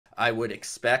I would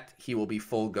expect he will be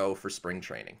full go for spring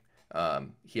training.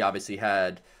 He obviously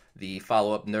had the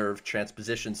follow-up nerve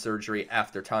transposition surgery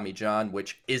after Tommy John,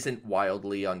 which isn't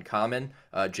wildly uncommon.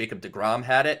 Jacob deGrom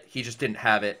had it. He just didn't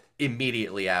have it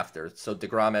immediately after. So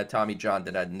deGrom had Tommy John,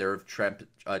 then had nerve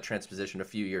transposition a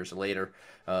few years later.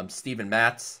 Steven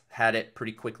Matz had it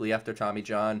pretty quickly after Tommy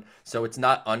John. So it's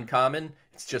not uncommon.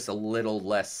 It's just a little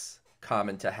less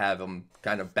common to have him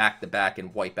kind of back to back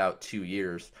and wipe out 2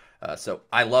 years. So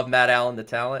I love Matt Allan, the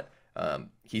talent.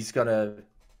 He's going to,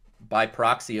 by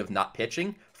proxy of not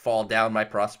pitching, fall down my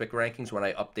prospect rankings when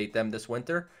I update them this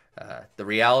winter. The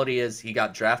reality is he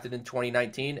got drafted in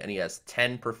 2019 and he has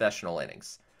 10 professional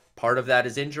innings. Part of that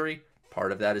is injury.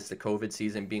 Part of that is the COVID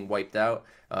season being wiped out.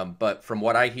 But from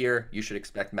what I hear, you should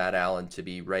expect Matt Allan to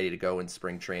be ready to go in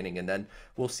spring training, and then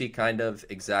we'll see kind of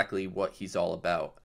exactly what he's all about.